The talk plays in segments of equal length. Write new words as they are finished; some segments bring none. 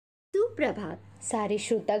सुप्रभात सारे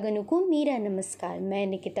श्रोतागणों को मेरा नमस्कार। मैं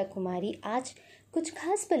निकिता कुमारी आज कुछ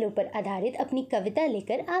खास पलों पर आधारित अपनी कविता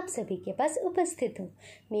लेकर आप सभी के पास उपस्थित हूँ।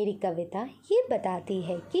 मेरी कविता ये बताती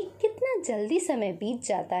है कि कितना जल्दी समय बीत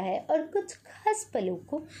जाता है और कुछ खास पलों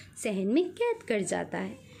को सहन में कैद कर जाता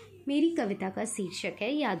है। मेरी कविता का शीर्षक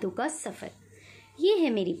है यादों का सफ़र। ये है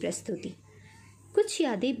मेरी प्रस्तुति। कुछ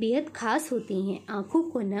यादें बेहद खास होती हैं, आंखों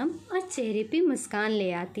को नम और चेहरे पे मुस्कान ले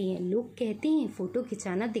आती हैं। लोग कहते हैं फ़ोटो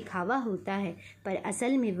खिंचाना दिखावा होता है, पर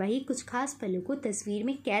असल में वही कुछ खास पलों को तस्वीर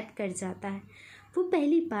में कैद कर जाता है। वो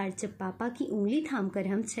पहली बार जब पापा की उंगली थामकर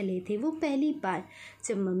हम चले थे, वो पहली बार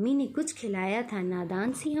जब मम्मी ने कुछ खिलाया था।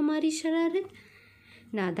 नादान सी हमारी शरारत,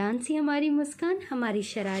 नादान सी हमारी मुस्कान, हमारी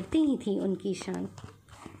शरारतें ही थी उनकी शान।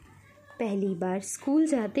 पहली बार स्कूल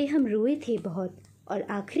जाते हम रोए थे बहुत, और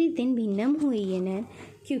आखिरी दिन भी नम हुए ये नैन,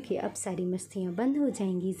 क्योंकि अब सारी मस्तियाँ बंद हो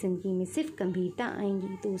जाएंगी। ज़िंदगी में सिर्फ गंभीरता आएंगी।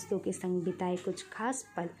 दोस्तों के संग बिताए कुछ खास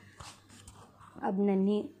पल अब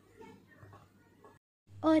नन्हे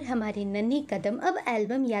और हमारे नन्हे कदम अब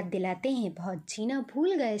एल्बम याद दिलाते हैं। बहुत जीना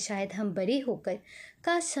भूल गए शायद हम बड़े होकर,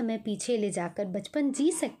 काश समय पीछे ले जाकर बचपन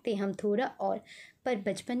जी सकते हम थोड़ा और, पर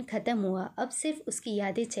बचपन ख़त्म हुआ। अब सिर्फ उसकी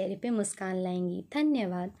यादें चेहरे पे मुस्कान लाएंगी।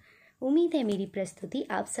 धन्यवाद। उम्मीद है मेरी प्रस्तुति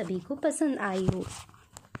आप सभी को पसंद आई हो।